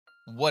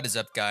What is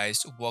up,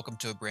 guys? Welcome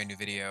to a brand new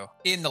video.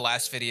 In the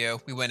last video,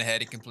 we went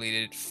ahead and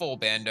completed full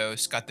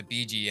bandos, got the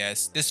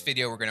BGS. This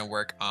video, we're going to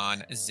work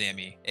on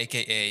Zami,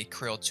 aka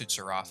Krill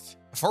Tutsaroth.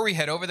 Before we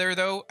head over there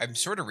though, I'm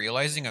sort of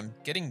realizing I'm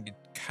getting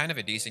kind of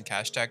a decent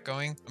cash stack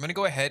going. I'm going to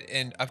go ahead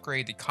and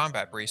upgrade the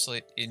combat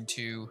bracelet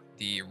into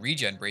the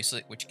regen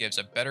bracelet, which gives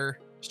a better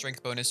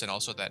strength bonus and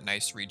also that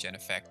nice regen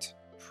effect.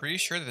 Pretty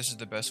sure that this is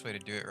the best way to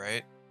do it,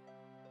 right?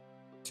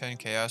 10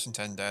 chaos and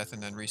 10 death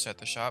and then reset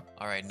the shop.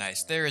 All right,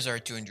 nice. There is our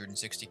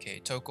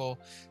 260k total.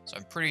 So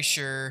I'm pretty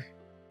sure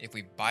if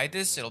we buy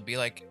this, it'll be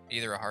like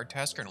either a hard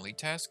task or an elite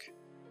task.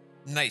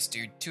 Nice,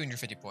 dude.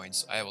 250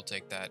 points. I will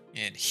take that.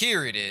 And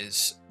here it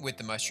is with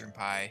the mushroom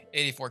pie.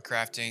 84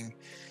 crafting.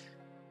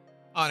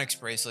 Onyx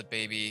bracelet,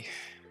 baby.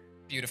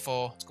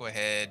 Beautiful. Let's go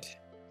ahead.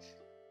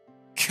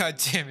 God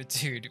damn it,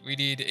 dude. We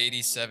need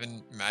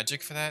 87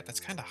 magic for that. That's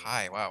kind of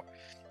high. Wow.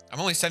 I'm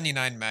only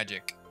 79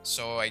 magic.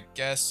 So I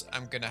guess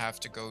I'm gonna have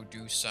to go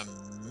do some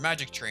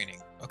magic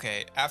training.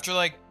 Okay, after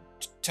like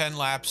 10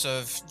 laps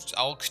of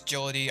Elk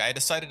agility, I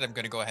decided I'm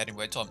gonna go ahead and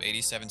wait till I'm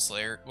 87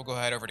 Slayer. We'll go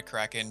ahead over to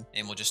Kraken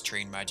and we'll just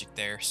train magic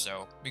there.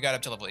 So we got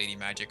up to level 80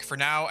 magic. For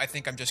now, I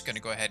think I'm just gonna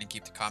go ahead and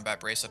keep the combat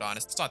bracelet on.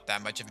 It's not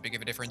that much of a big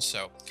of a difference.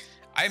 So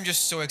I'm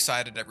just so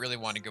excited. I really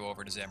want to go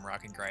over to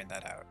Zamrock and grind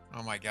that out.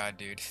 Oh my god,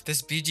 dude.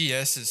 This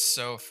BGS is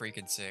so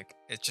freaking sick.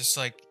 It's just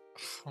like,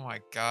 oh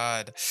my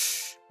god.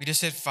 We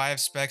just hit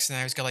 5 specs and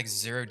now he's got like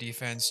 0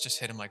 defense.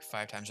 Just hit him like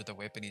 5 times with the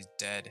whip and he's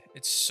dead.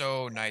 It's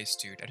so nice,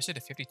 dude. I just hit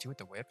a 52 with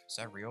the whip. Is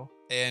that real?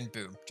 And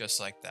boom,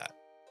 just like that.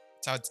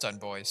 That's how it's done,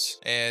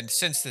 boys. And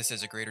since this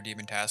is a greater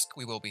demon task,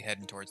 we will be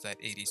heading towards that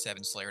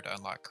 87 Slayer to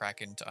unlock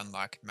Kraken to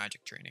unlock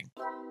magic training.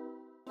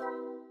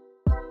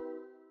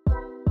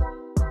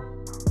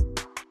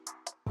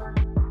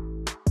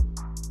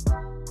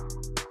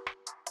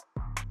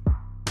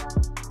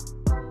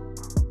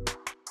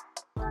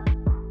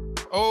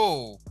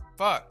 Oh,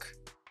 fuck.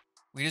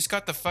 We just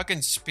got the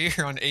fucking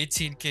spear on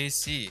 18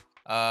 KC.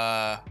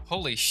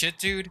 Holy shit,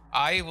 dude.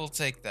 I will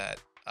take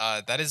that.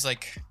 That is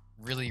like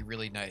really,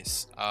 really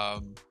nice.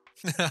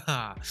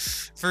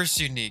 First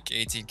unique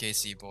 18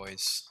 KC,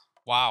 boys.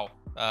 Wow.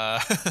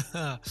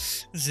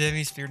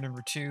 Zami spear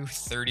number 2,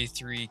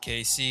 33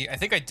 KC. I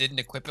think I didn't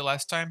equip it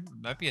last time.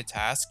 Might be a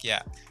task.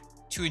 Yeah.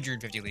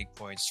 250 league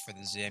points for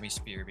the Zami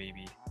spear,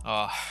 baby.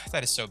 Oh,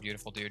 that is so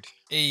beautiful, dude.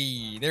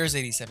 Hey, there's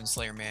 87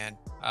 Slayer, man.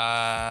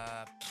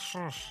 I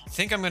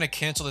think I'm gonna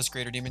cancel this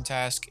Greater Demon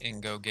task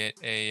and go get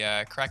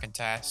a Kraken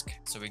task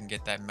so we can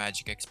get that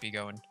magic XP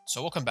going.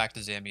 So we'll come back to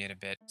Zami in a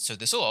bit. So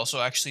this will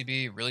also actually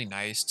be really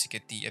nice to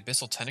get the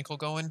Abyssal Tentacle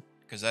going,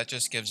 because that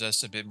just gives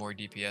us a bit more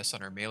DPS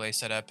on our melee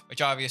setup,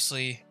 which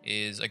obviously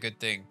is a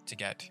good thing to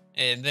get.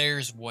 And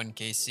there's 1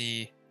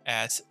 KC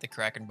at the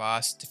Kraken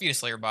boss. Defeat a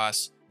Slayer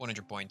boss,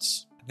 100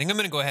 points. I think I'm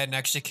going to go ahead and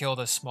actually kill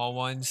the small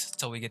ones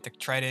until we get the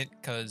Trident,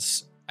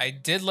 because I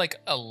did like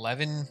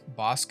 11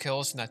 boss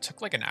kills and that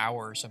took like an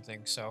hour or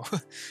something. So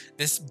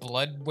this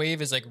blood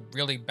wave is like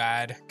really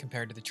bad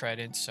compared to the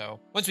Trident. So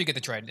once we get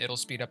the Trident, it'll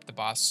speed up the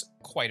boss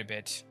quite a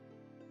bit.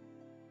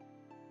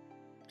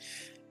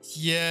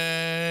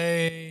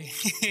 Yay!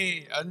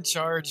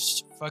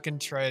 Uncharged fucking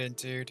Trident,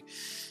 dude.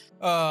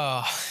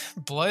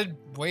 Blood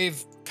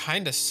wave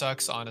kind of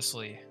sucks,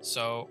 honestly.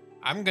 So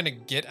I'm gonna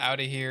get out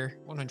of here.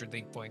 100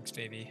 league points,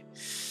 baby.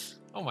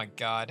 Oh my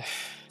god.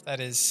 That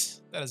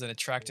is an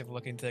attractive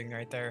looking thing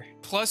right there.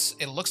 Plus,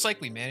 it looks like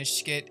we managed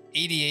to get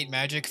 88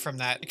 magic from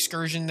that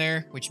excursion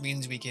there, which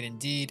means we can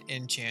indeed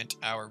enchant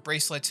our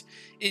bracelet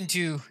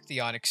into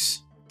the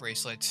Onyx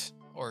bracelet,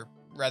 or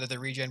rather the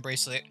regen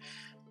bracelet.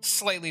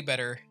 Slightly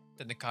better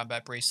than the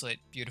combat bracelet.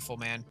 Beautiful,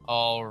 man.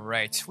 All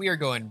right, we are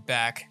going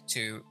back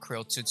to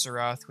Krill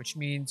Tutsaroth, which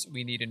means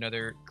we need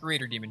another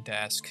greater demon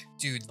task.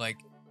 Dude, like,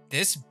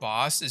 this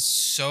boss is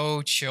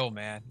so chill,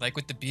 man. Like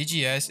with the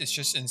BGS, it's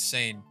just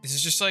insane. This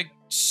is just like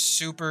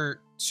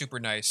super, super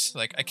nice.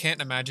 Like I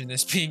can't imagine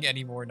this being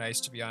any more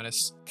nice, to be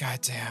honest. God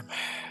damn.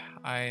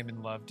 I am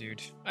in love,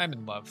 dude. I'm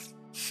in love.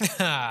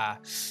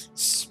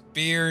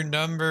 Spear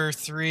number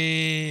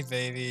 3,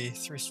 baby.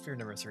 Spear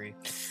number 3.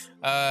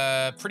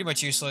 Pretty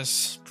much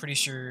useless. Pretty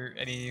sure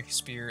any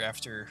spear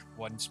after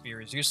 1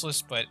 spear is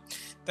useless, but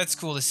that's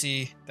cool to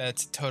see.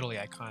 That's a totally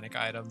iconic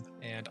item,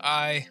 and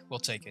I will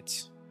take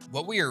it.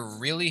 What we are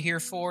really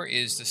here for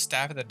is the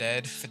Staff of the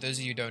Dead. For those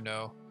of you who don't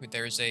know,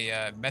 there's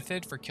a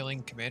method for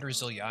killing Commander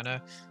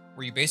Ziliana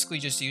where you basically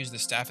just use the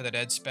Staff of the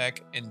Dead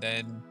spec and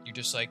then you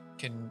just like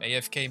can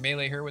AFK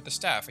melee her with the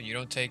staff and you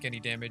don't take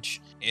any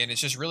damage. And it's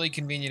just really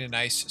convenient and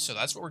nice. So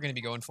that's what we're going to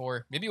be going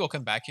for. Maybe we'll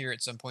come back here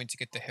at some point to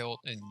get the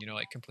hilt and, you know,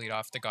 like complete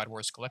off the God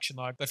Wars collection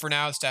log. But for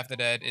now, the Staff of the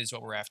Dead is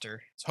what we're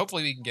after. So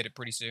hopefully we can get it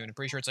pretty soon. I'm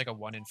pretty sure it's like a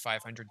 1 in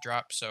 500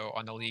 drop. So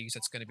on the leagues,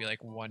 that's going to be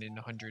like 1 in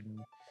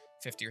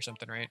 150 or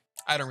something, right?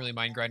 I don't really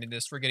mind grinding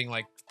this. We're getting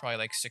like probably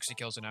like 60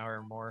 kills an hour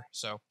or more.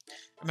 So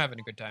I'm having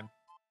a good time.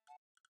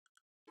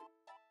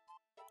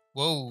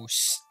 Whoa,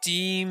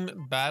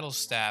 Steam Battle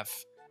Staff.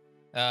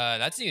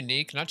 That's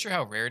unique. Not sure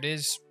how rare it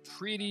is.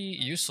 Pretty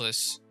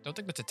useless. Don't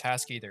think that's a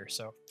task either,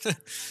 so.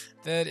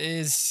 That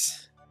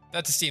is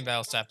That's a steam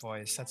battle staff,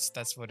 boys.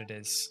 That's what it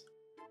is.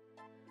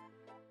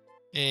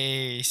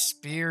 A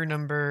spear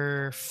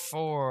number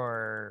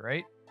 4,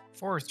 right?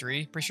 4 or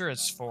 3? Pretty sure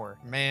it's 4.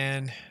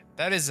 Man,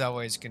 that is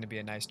always going to be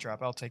a nice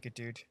drop. I'll take it,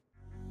 dude.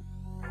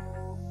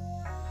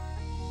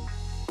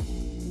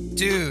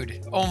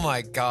 Dude, oh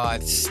my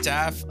god.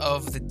 Staff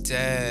of the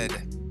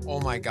Dead. Oh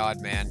my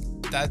god,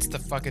 man. That's the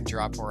fucking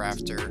drop we're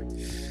after.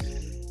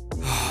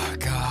 Oh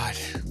god.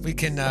 We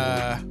can,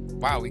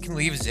 wow, we can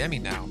leave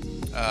Zemi now.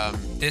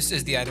 This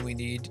is the item we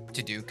need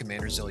to do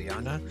Commander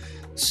Ziliana.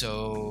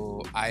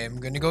 So I am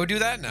gonna go do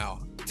that now.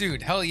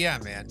 Dude, hell yeah,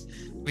 man.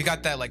 We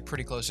got that like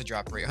pretty close to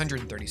drop rate,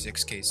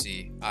 136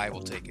 KC. I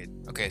will take it.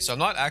 Okay, so I'm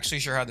not actually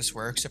sure how this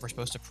works, if we're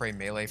supposed to pray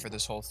melee for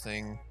this whole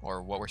thing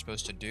or what we're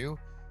supposed to do.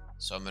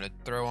 So I'm gonna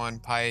throw on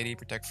Piety,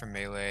 protect from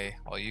melee.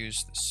 I'll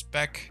use the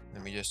spec,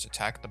 then we just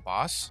attack the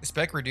boss. The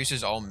spec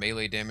reduces all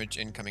melee damage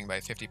incoming by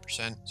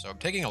 50%, so I'm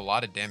taking a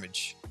lot of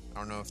damage. I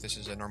don't know if this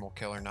is a normal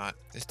kill or not.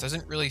 This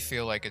doesn't really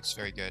feel like it's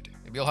very good.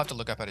 Maybe I'll have to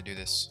look up how to do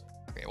this.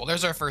 Okay, well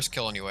there's our first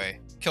kill anyway.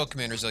 Kill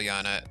Commander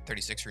Ziliana at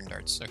 36 rune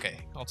darts.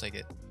 Okay, I'll take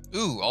it.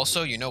 Ooh,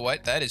 also, you know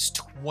what? That is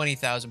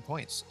 20,000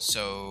 points.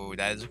 So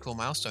that is a cool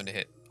milestone to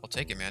hit. I'll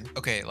take it, man.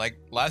 Okay, like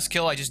last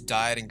kill I just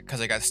died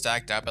because I got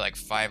stacked up at like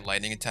 5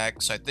 lightning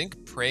attacks. So I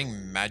think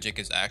praying magic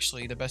is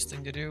actually the best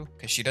thing to do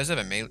because she does have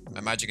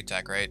a magic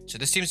attack, right? So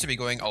this seems to be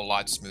going a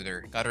lot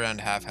smoother. Got around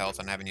half health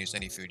and haven't used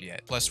any food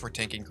yet. Plus we're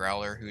tanking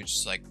Growler, who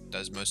just like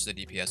does most of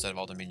the DPS out of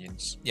all the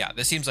minions. Yeah,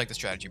 this seems like the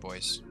strategy,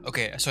 boys.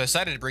 Okay, so I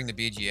decided to bring the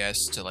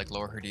BGS to like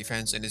lower her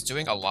defense, and it's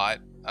doing a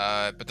lot.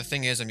 But the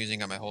thing is, I'm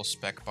using up my whole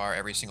spec bar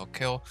every single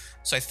kill.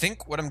 So I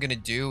think what I'm going to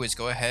do is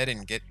go ahead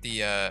and get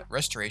the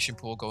restoration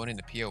pool going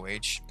into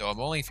POH, though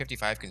I'm only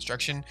 55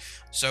 construction.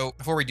 So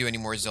before we do any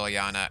more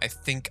Ziliana, I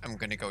think I'm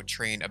going to go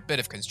train a bit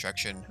of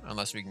construction,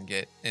 unless we can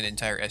get an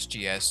entire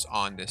SGS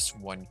on this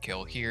one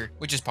kill here,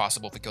 which is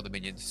possible if we kill the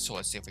minions. So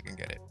let's see if we can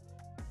get it.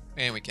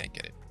 And we can't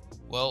get it.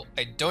 Well,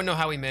 I don't know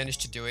how we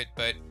managed to do it,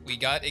 but we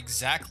got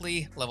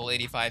exactly level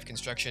 85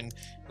 construction,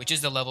 which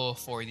is the level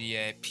for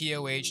the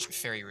POH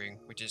fairy ring,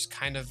 which is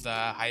kind of the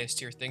highest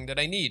tier thing that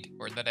I need,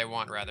 or that I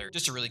want rather.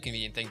 Just a really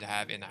convenient thing to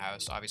have in the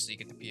house. Obviously, you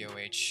get the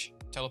POH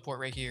teleport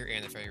right here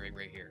and the fairy ring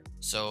right here.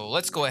 So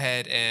let's go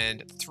ahead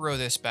and throw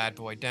this bad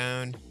boy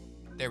down.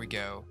 There we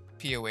go.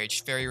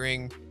 POH fairy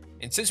ring.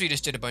 And since we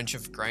just did a bunch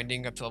of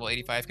grinding up to level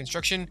 85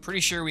 construction,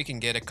 pretty sure we can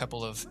get a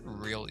couple of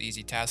real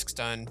easy tasks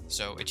done.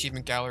 So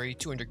achievement gallery,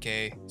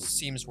 200k,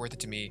 seems worth it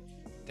to me.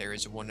 There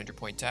is a 100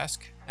 point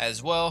task.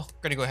 As well,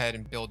 we're gonna go ahead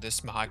and build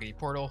this mahogany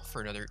portal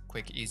for another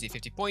quick, easy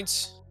 50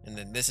 points. And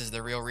then this is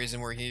the real reason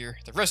we're here.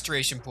 The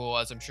restoration pool,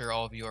 as I'm sure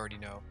all of you already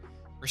know,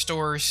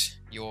 restores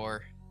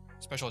your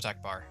special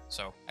attack bar.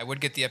 So I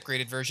would get the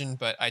upgraded version,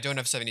 but I don't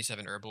have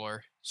 77 herblore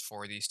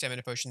for the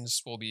stamina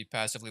potions. We'll be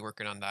passively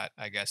working on that,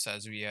 I guess,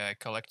 as we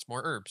collect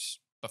more herbs.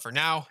 But for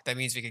now, that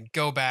means we can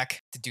go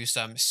back to do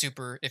some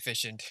super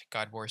efficient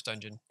God Wars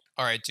dungeon.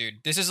 All right, dude,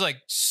 this is like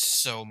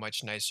so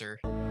much nicer.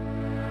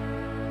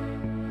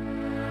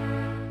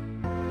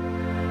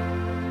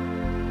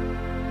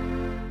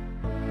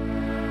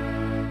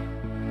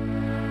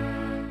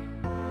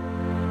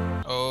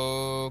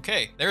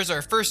 Okay, there's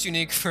our first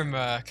unique from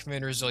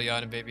Commander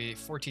Ziliana, baby.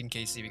 14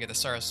 KC, we got the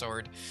Sara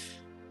Sword.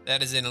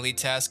 That is an elite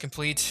task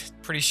complete.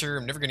 Pretty sure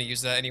I'm never going to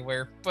use that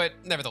anywhere, but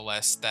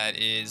nevertheless, that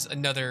is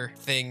another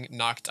thing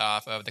knocked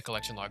off of the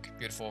collection log.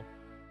 Beautiful.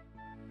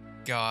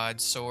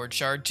 God Sword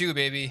Shard 2,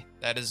 baby.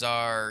 That is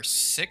our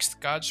 6th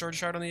God Sword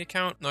Shard on the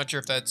account. Not sure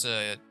if that's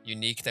a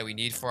unique that we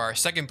need for our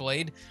second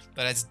blade,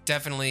 but it's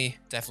definitely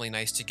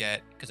nice to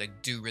get because I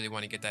do really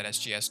want to get that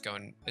SGS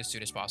going as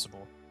soon as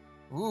possible.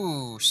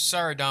 Ooh,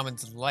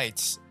 Saradamon's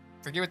lights.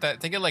 Forget what that. I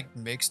think it like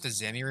makes the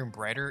Zami room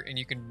brighter, and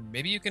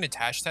maybe you can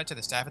attach that to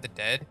the Staff of the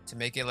Dead to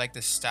make it like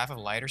the Staff of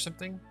Light or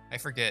something. I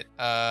forget.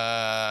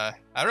 I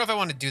don't know if I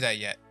want to do that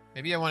yet.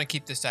 Maybe I want to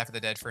keep the Staff of the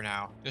Dead for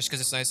now, just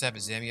because it's nice to have a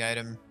Zami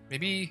item.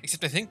 Maybe,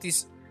 except I think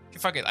these.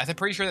 Fuck it. I'm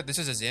pretty sure that this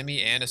is a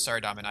Zami and a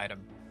Saradamon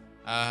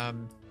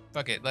item.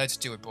 Fuck it. Let's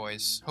do it,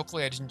 boys.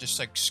 Hopefully I didn't just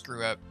like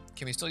screw up.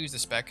 Can we still use the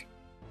spec?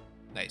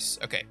 Nice.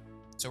 Okay.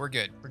 So we're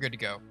good. We're good to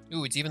go.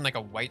 Ooh, it's even like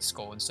a white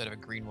skull instead of a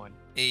green one.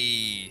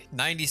 A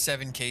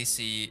 97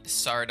 KC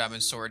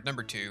Saradamon Sword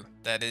number 2.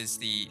 That is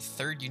the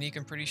 3rd unique,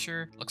 I'm pretty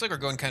sure. Looks like we're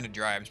going kind of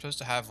dry. I'm supposed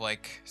to have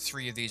like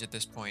 3 of these at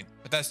this point,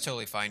 but that's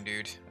totally fine,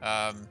 dude.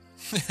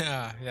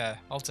 Yeah,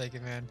 I'll take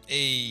it, man.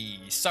 A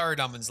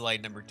Saradamon's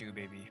Light number 2,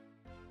 baby.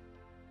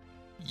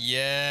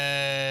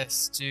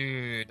 Yes,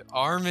 dude.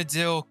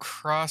 Armadillo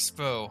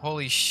crossbow.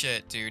 Holy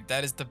shit, dude.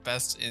 That is the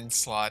best in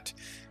slot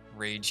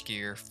rage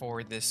gear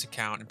for this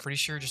account. I'm pretty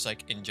sure just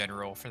like in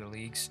general for the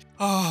leagues.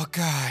 Oh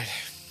god,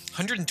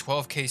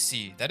 112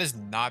 KC. That is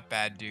not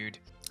bad, dude.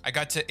 I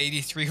got to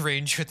 83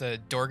 range with a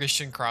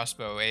Dorgishan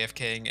crossbow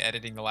AFKing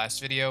editing the last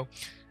video,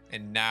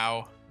 and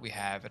now we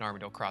have an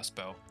Armadillo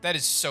crossbow. That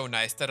is so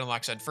nice. That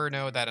unlocks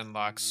Inferno, that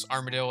unlocks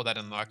Armadillo, that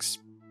unlocks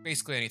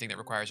basically anything that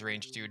requires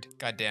range, dude.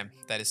 God damn,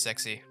 that is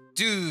sexy.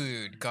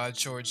 Dude, God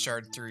Sword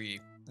Shard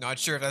 3. Not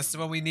sure if that's the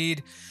one we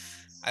need.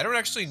 I don't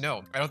actually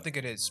know. I don't think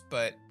it is,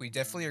 but we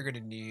definitely are going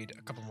to need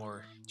a couple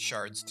more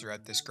shards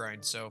throughout this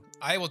grind. So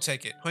I will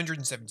take it.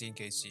 117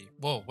 KC.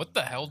 Whoa, what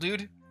the hell,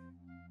 dude?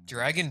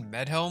 Dragon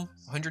Medhelm,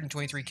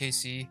 123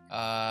 KC.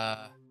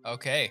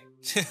 Okay.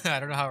 I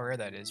don't know how rare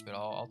that is, but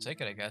I'll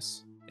take it, I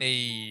guess.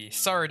 A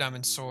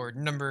Saradamon Sword,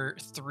 number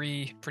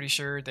 3. Pretty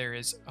sure there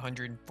is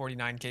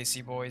 149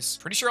 KC, boys.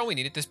 Pretty sure all we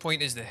need at this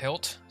point is the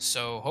hilt,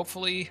 so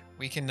hopefully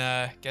we can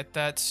get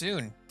that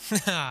soon.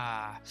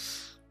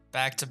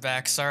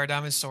 Back-to-back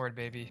Saradamon Sword,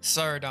 baby.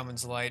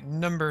 Saradamon's Light,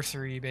 number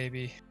 3,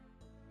 baby.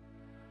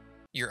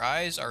 Your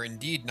eyes are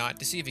indeed not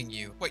deceiving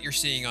you. What you're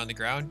seeing on the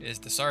ground is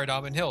the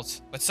Saradamon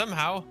hilt, but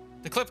somehow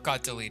the clip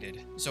got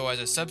deleted. So as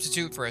a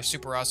substitute for a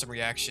super awesome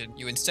reaction,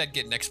 you instead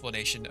get an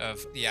explanation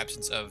of the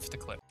absence of the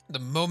clip. The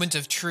moment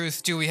of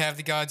truth. Do we have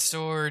the God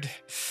Sword?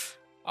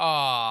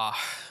 Ah,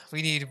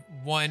 we need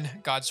 1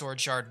 God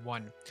Sword Shard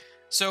 1.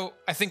 So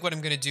I think what I'm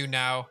going to do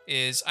now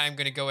is I'm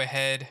going to go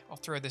ahead, I'll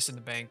throw this in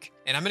the bank,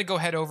 and I'm going to go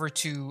head over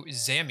to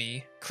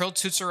Zami. Krill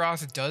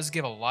Tutsaroth does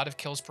give a lot of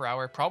kills per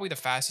hour, probably the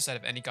fastest out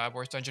of any God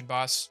Wars dungeon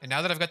boss. And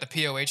now that I've got the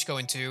POH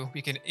going too,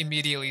 we can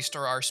immediately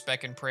store our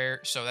spec and prayer,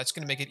 so that's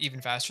going to make it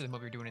even faster than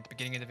what we were doing at the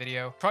beginning of the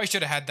video. Probably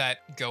should have had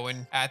that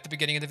going at the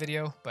beginning of the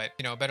video, but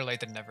you know, better late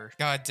than never.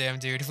 God damn,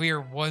 dude, we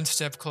are 1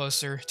 step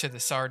closer to the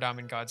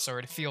Saradamon God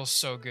Sword. It feels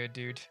so good,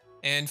 dude.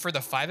 And for the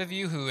 5 of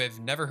you who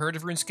have never heard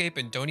of RuneScape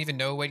and don't even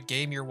know what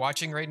game you're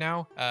watching right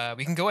now,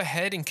 we can go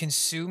ahead and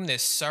consume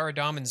this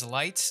Saradamon's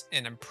Light,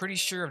 and I'm pretty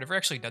sure I've never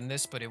actually done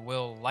this, but it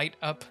will light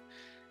up.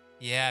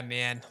 Yeah,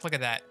 man, look at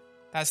that.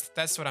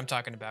 That's what I'm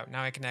talking about.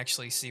 Now I can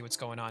actually see what's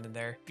going on in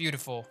there.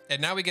 Beautiful. And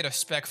now we get a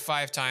spec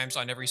 5 times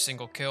on every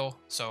single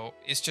kill, so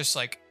it's just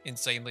like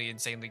insanely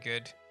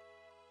good.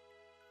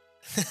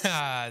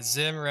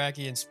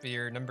 Zamarakian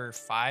Spear, number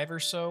 5 or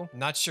so.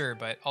 Not sure,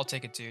 but I'll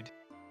take it, dude.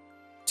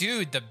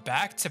 Dude, the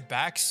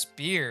back-to-back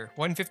spear.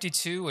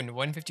 152 and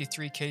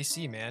 153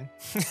 KC, man.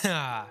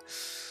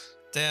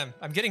 Damn,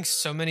 I'm getting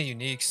so many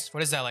uniques.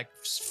 What is that, like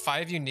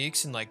 5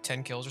 uniques and like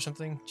 10 kills or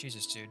something?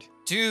 Jesus, dude.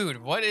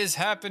 Dude, what is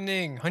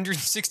happening?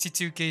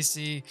 162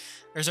 KC.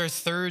 There's our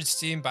 3rd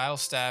Steam Battle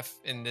Staff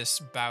in this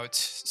bout.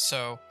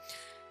 So,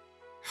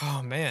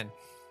 oh man.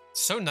 It's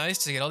so nice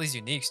to get all these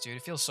uniques, dude.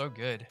 It feels so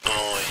good.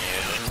 Oh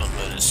yeah, I'm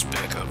gonna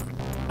spec them.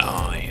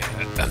 Oh yeah,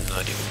 I'm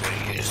not even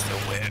gonna use the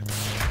whip.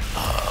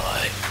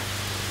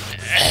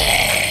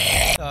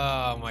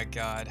 Oh my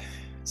god.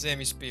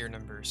 Zami Spear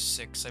number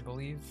 6, I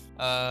believe.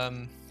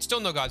 Still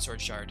no God Sword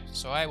Shard,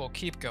 so I will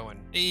keep going.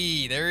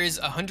 Hey, there is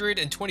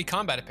 120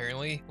 combat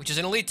apparently, which is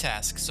an elite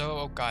task. So,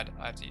 oh god,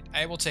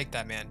 I will take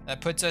that, man.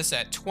 That puts us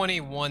at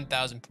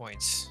 21,000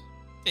 points.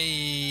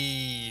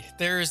 Hey,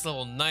 there's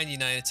level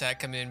 99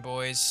 attack coming in,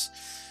 boys.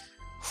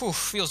 Whew,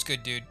 feels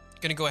good, dude.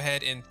 Gonna go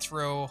ahead and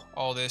throw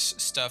all this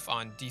stuff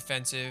on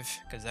defensive,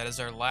 because that is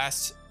our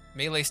last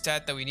melee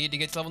stat that we need to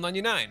get to level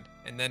 99.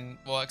 And then,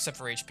 well, except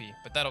for HP,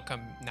 but that'll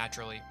come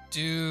naturally.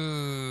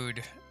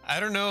 Dude, I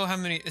don't know how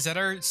many, is that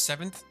our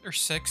 7th or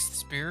 6th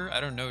spear?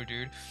 I don't know,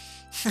 dude.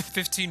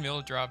 15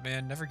 mil drop,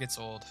 man, never gets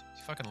old.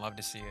 Fucking love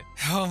to see it.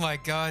 Oh my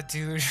god,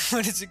 dude.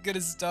 When is it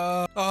gonna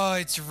stop? Oh,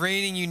 it's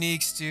raining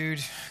uniques,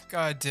 dude.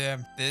 God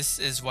damn. This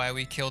is why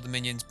we killed the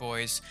minions,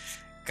 boys.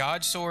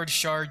 God Sword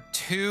Shard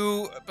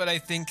 2, but I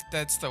think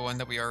that's the one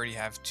that we already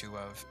have 2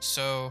 of.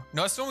 So,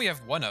 no, that's the one we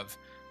have 1 of.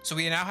 So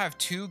we now have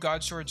 2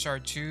 God Sword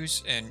Shard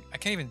 2s, and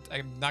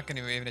I'm not going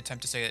to even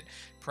attempt to say it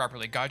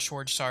properly. God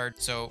Sword Shard.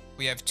 So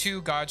we have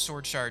 2 God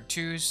Sword Shard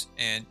 2s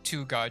and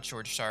 2 God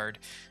Sword Shard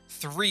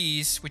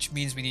 3s, which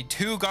means we need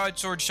 2 God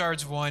Sword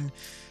Shards 1,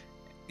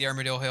 the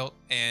Armadillo Hilt,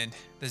 and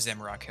the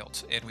Zamorak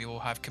Hilt. And we will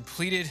have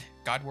completed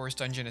God Wars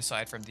Dungeon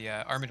aside from the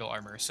Armadillo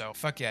Armor. So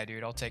fuck yeah,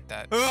 dude, I'll take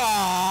that.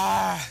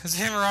 Ah,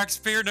 Zamorak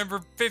Spear number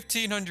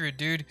 1500,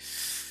 dude.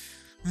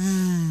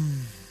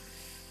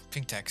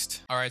 Pink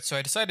text. All right, so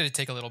I decided to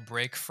take a little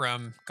break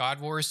from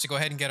God Wars to go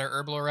ahead and get our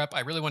Herblore up.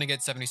 I really want to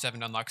get 77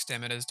 to unlock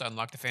staminas to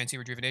unlock the fancy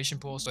rejuvenation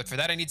pools. But for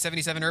that, I need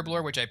 77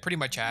 Herblore, which I pretty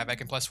much have. I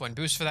can +1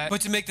 boost for that.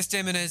 But to make the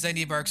staminas, I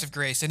need Marks of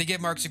Grace. And to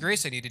get Marks of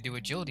Grace, I need to do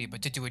agility.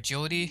 But to do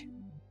agility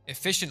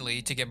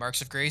efficiently to get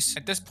Marks of Grace,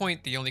 at this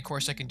point, the only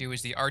course I can do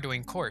is the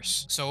Arduing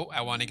course. So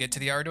I want to get to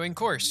the Arduing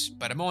course,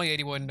 but I'm only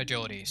 81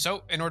 agility.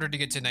 So in order to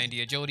get to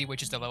 90 agility,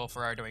 which is the level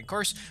for Arduing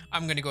course,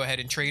 I'm going to go ahead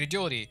and trade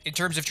agility. In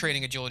terms of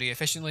trading agility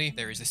efficiently,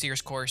 there is the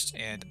Seer's course,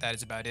 and that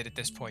is about it at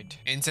this point.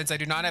 And since I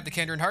do not have the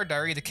Kandarin Hard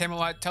Diary, the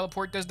Camelot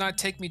teleport does not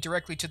take me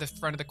directly to the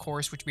front of the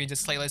course, which means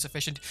it's slightly less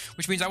efficient,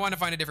 which means I want to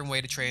find a different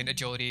way to train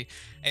agility.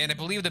 And I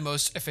believe the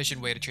most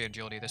efficient way to train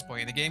agility at this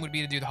point in the game would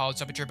be to do the Hollow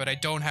Temperature, but I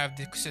don't have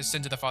the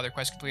Sins of the Father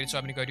quest completed, so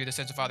I'm going to go do the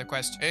Sins of Father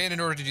quest. And in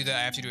order to do that,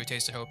 I have to do a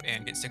Taste of Hope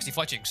and get 60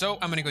 fletching. So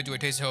I'm going to go do a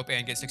Taste of Hope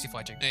and get 60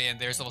 fletching. And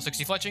there's level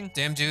 60 fletching.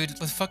 Damn, dude,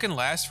 with fucking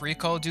last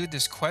recall, dude,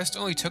 this quest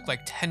only took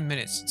like 10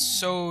 minutes. It's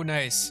so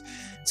nice.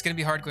 It's going to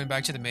be hard going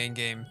back to the main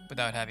game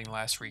without having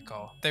last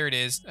recall. There it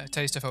is.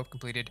 Taste of Hope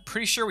completed.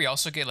 Pretty sure we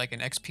also get like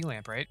an XP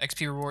lamp, right?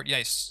 XP reward.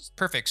 Yes.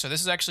 Perfect. So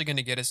this is actually going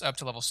to get us up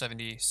to level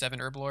 77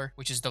 Herblore,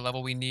 which is the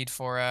level we need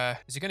for,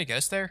 is it going to get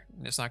us there?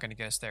 It's not going to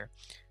get us there.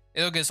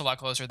 It'll get us a lot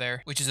closer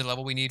there, which is a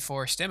level we need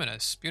for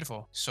staminas.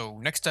 Beautiful. So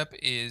next up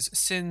is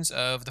Sins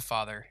of the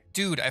Father.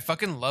 Dude, I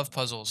fucking love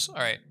puzzles.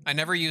 All right, I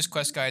never use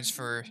quest guides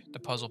for the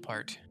puzzle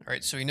part. All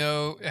right, so we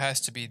know it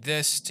has to be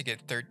this to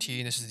get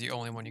 13. This is the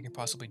only one you can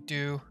possibly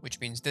do,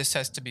 which means this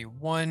has to be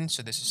 1,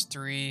 so this is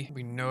 3.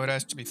 We know it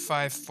has to be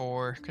 5,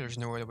 4, because there's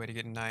no other way to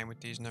get 9 with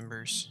these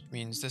numbers.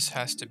 Means this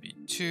has to be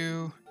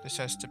 2. This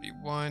has to be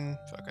 1.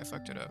 Fuck, I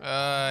fucked it up.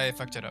 I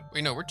fucked it up.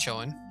 Wait, no, we're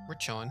chilling. We're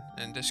chilling.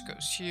 And this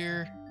goes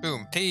here.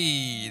 Boom.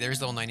 Hey,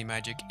 there's level 90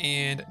 magic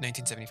and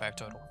 1975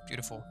 total.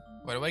 Beautiful.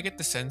 Why do I get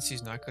the sense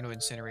he's not going to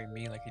incinerate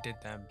me like he did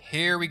them?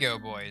 Here we go,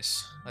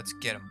 boys. Let's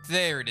get him.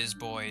 There it is,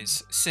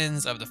 boys.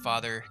 Sins of the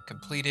Father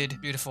completed.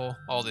 Beautiful.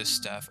 All this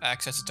stuff.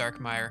 Access to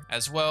Darkmire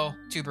as well.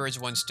 2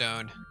 birds, 1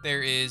 stone.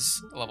 There is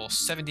level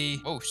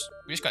 70. Oh,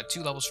 we just got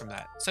 2 levels from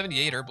that.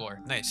 78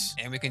 Herblore. Nice.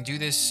 And we can do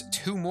this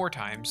 2 more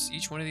times.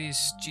 Each one of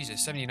these,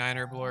 Jesus, 79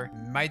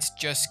 Herblore. Might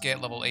just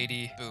get level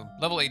 80. Boom.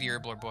 Level 80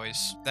 Herblore,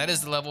 boys. That is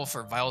the level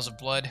for Vials of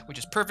Blood, which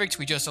is perfect.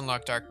 We just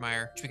unlocked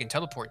Darkmire, which we can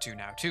teleport to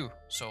now, too.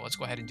 So let's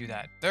go ahead and do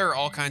that. There are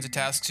all kinds of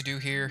tasks to do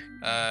here.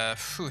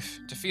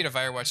 Defeat a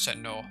Firewatch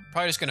Sentinel.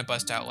 Probably just gonna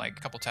bust out like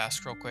a couple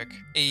tasks real quick.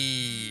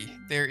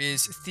 There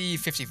is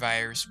Thief 50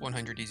 Vires,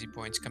 100 easy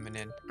points coming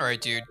in. All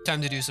right, dude,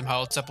 time to do some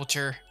Hallowed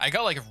Sepulture. I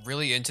got like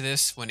really into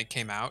this when it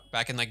came out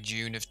back in like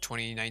June of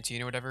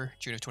 2019 or whatever,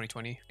 June of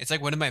 2020. It's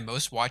like one of my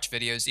most watched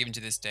videos even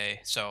to this day.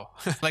 So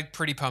like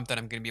pretty pumped that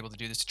I'm gonna be able to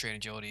do this to train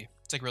agility.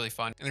 It's like really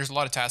fun. And there's a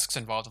lot of tasks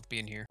involved with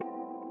being here.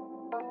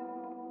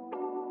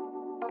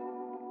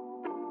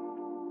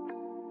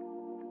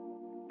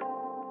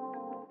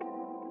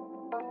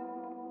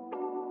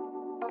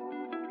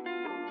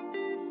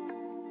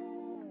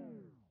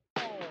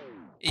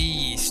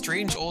 A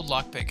strange old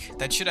lockpick.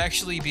 That should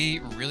actually be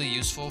really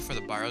useful for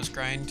the Barrows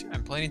grind.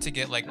 I'm planning to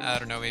get like, I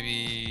don't know,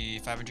 maybe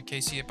 500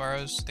 KC at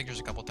Barrows. I think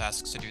there's a couple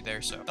tasks to do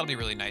there, so that'll be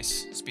really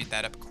nice. Speed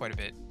that up quite a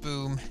bit.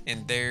 Boom.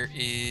 And there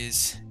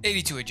is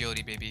 82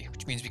 agility, baby,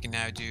 which means we can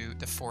now do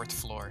the 4th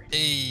floor.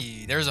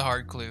 Hey, there's a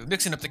hard clue.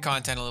 Mixing up the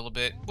content a little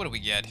bit. What do we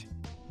get?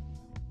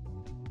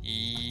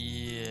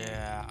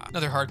 Yeah.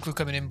 Another hard clue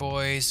coming in,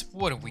 boys.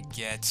 What do we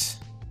get?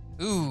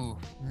 Ooh,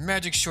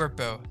 magic short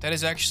bow. That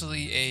is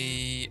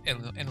actually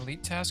an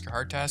elite task or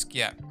hard task.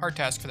 Yeah, hard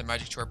task for the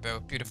magic short bow.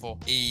 Beautiful.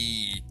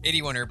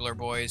 81 Herblore,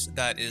 boys.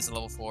 That is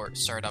level 4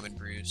 Sardom and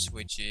Bruise,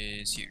 which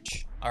is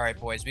huge. All right,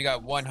 boys, we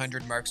got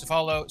 100 marks of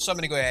hollow, so I'm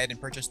gonna go ahead and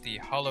purchase the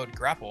hollowed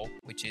grapple,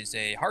 which is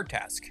a hard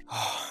task.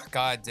 Oh,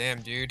 god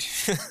damn, dude.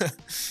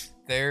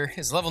 There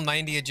is level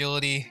 90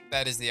 agility.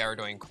 That is the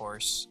Ardoin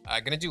course.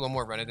 I'm gonna do one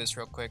more run of this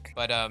real quick,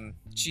 but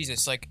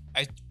Jesus, like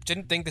I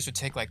didn't think this would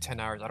take like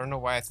 10 hours. I don't know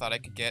why I thought I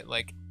could get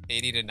like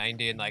 80 to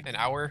 90 in like an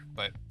hour,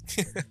 but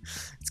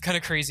it's kind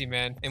of crazy,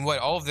 man. And what,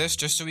 all of this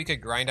just so we could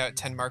grind out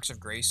 10 marks of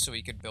grace so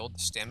we could build the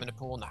stamina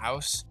pool in the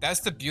house? That's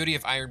the beauty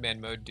of Iron Man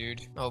mode,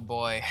 dude. Oh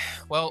boy.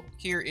 Well,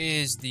 here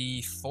is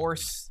the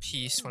 4th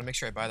piece. I want to make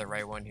sure I buy the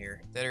right one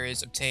here. There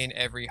is obtain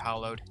every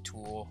hollowed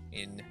tool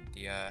in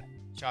the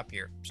shop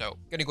here. So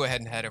gonna go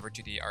ahead and head over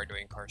to the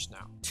Arduino course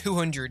now.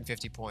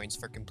 250 points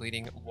for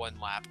completing 1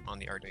 lap on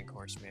the Arduino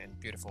course, man.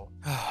 Beautiful.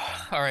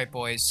 All right,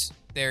 boys.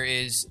 There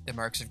is the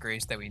marks of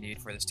grace that we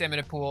need for the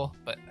stamina pool,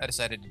 but I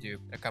decided to do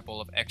a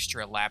couple of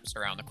extra laps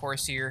around the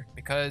course here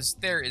because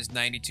there is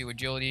 92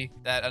 agility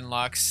that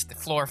unlocks the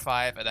floor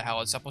 5 of the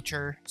Hallowed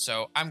Sepulture.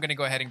 So I'm gonna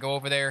go ahead and go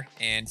over there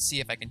and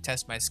see if I can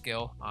test my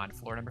skill on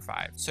floor number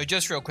 5. So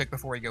just real quick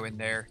before we go in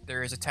there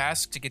is a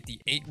task to get the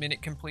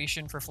 8-minute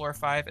completion for floor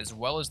 5 as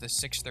well as the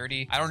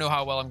 6:30. I don't know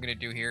how well I'm gonna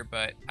do here,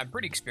 but I'm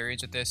pretty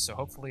experienced with this, so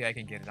hopefully I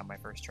can get it on my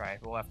first try.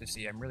 We'll have to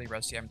see. I'm really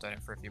rusty. I haven't done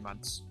it for a few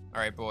months. All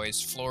right,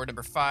 boys, floor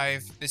number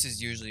 5. This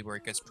is usually where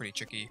it gets pretty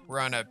tricky. We're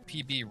on a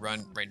PB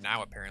run right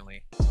now,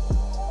 apparently.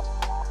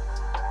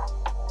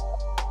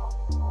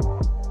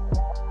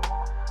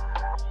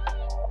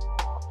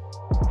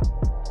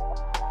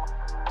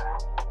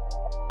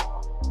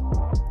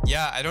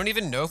 Yeah, I don't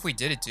even know if we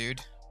did it,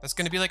 dude. That's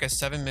gonna be like a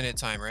 7-minute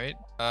time, right?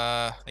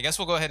 I guess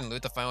we'll go ahead and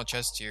loot the final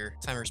chest here.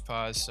 Timer's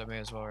paused, so may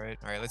as well, right?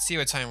 All right, let's see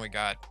what time we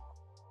got.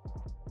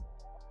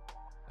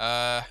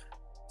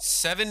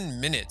 7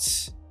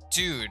 minutes.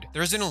 Dude,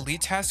 there's an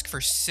elite task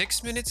for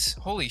 6 minutes?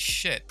 Holy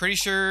shit. Pretty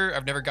sure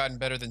I've never gotten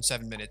better than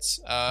 7 minutes.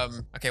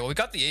 Okay, well, we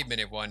got the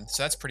 8-minute one,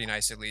 so that's pretty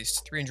nice at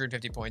least.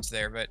 350 points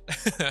there, but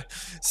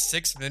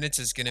 6 minutes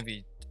is gonna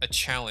be a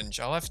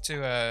challenge. I'll have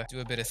to do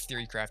a bit of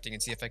theory crafting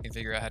and see if I can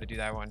figure out how to do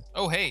that one.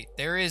 Oh, hey,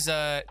 there is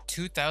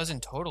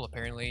 2,000 total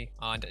apparently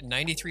on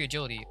 93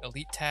 agility.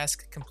 Elite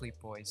task complete,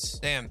 boys.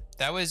 Damn,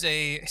 that was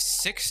a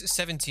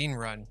 6:17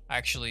 run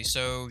actually.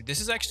 So this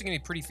is actually gonna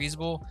be pretty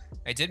feasible.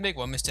 I did make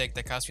one mistake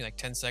that cost me like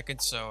 10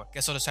 seconds, so I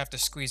guess I'll just have to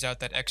squeeze out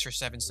that extra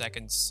 7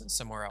 seconds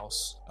somewhere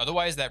else.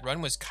 Otherwise, that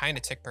run was kind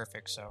of tick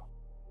perfect, so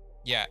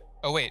yeah.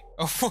 Oh, wait.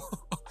 Oh,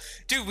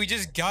 dude, we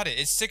just got it.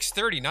 It's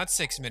 6:30, not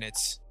 6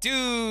 minutes.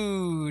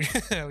 Dude,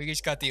 we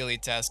just got the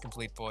elite task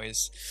complete,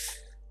 boys.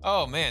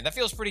 Oh man, that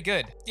feels pretty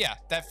good. Yeah,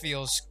 that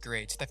feels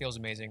great. That feels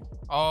amazing.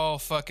 Oh,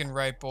 fucking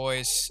right,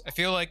 boys. I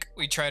feel like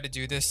we tried to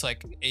do this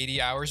like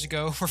 80 hours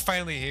ago. We're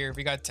finally here.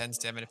 We got 10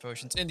 stamina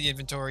potions in the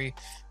inventory,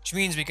 which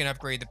means we can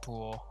upgrade the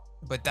pool.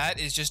 But that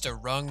is just a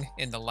rung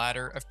in the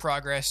ladder of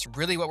progress.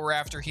 Really what we're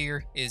after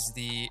here is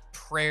the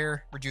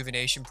prayer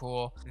rejuvenation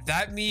pool.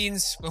 That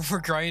means when we're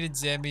grinding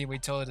Zammy, we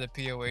tell it the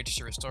POH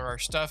to restore our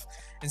stuff.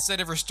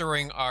 Instead of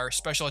restoring our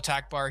special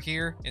attack bar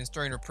here and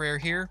storing our prayer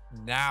here,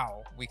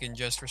 now we can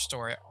just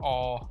restore it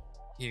all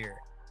here.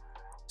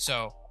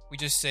 So we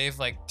just saved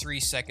like 3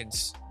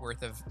 seconds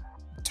worth of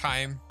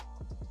time.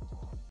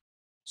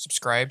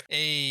 Subscribe.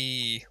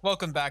 Hey,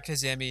 welcome back to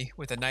Zammy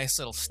with a nice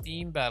little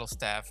Steam Battle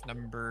Staff,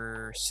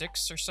 number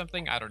 6 or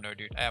something. I don't know,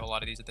 dude. I have a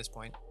lot of these at this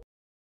point.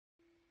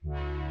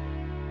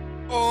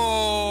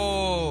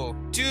 Oh,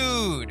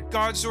 dude.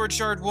 God Sword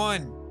Shard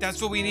 1. That's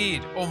what we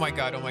need. Oh my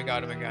god, oh my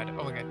god, oh my god,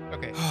 oh my god.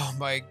 Okay. Oh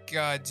my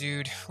god,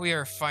 dude. We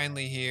are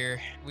finally here.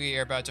 We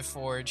are about to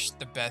forge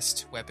the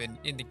best weapon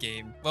in the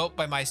game. Well,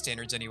 by my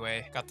standards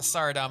anyway. Got the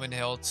Saradomin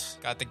hilt,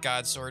 got the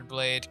God Sword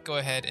blade. Go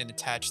ahead and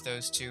attach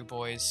those two,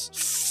 boys.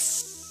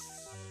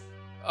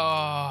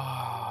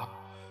 Oh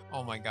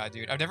my god,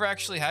 dude. I've never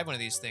actually had one of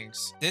these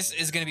things. This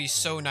is going to be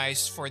so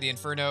nice for the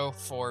Inferno,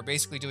 for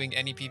basically doing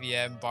any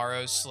PVM,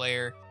 Barrows,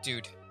 Slayer.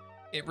 Dude,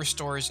 it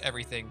restores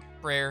everything.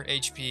 Prayer,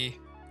 HP.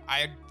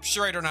 I'm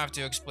sure I don't have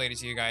to explain it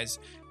to you guys.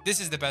 This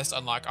is the best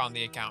unlock on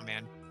the account,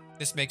 man.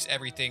 This makes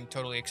everything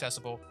totally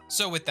accessible.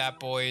 So with that,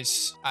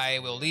 boys, I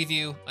will leave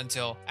you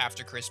until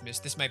after Christmas.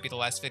 This might be the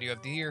last video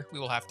of the year. We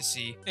will have to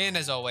see. And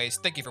as always,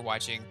 thank you for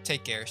watching.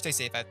 Take care. Stay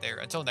safe out there.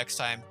 Until next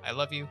time, I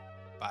love you.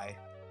 Bye.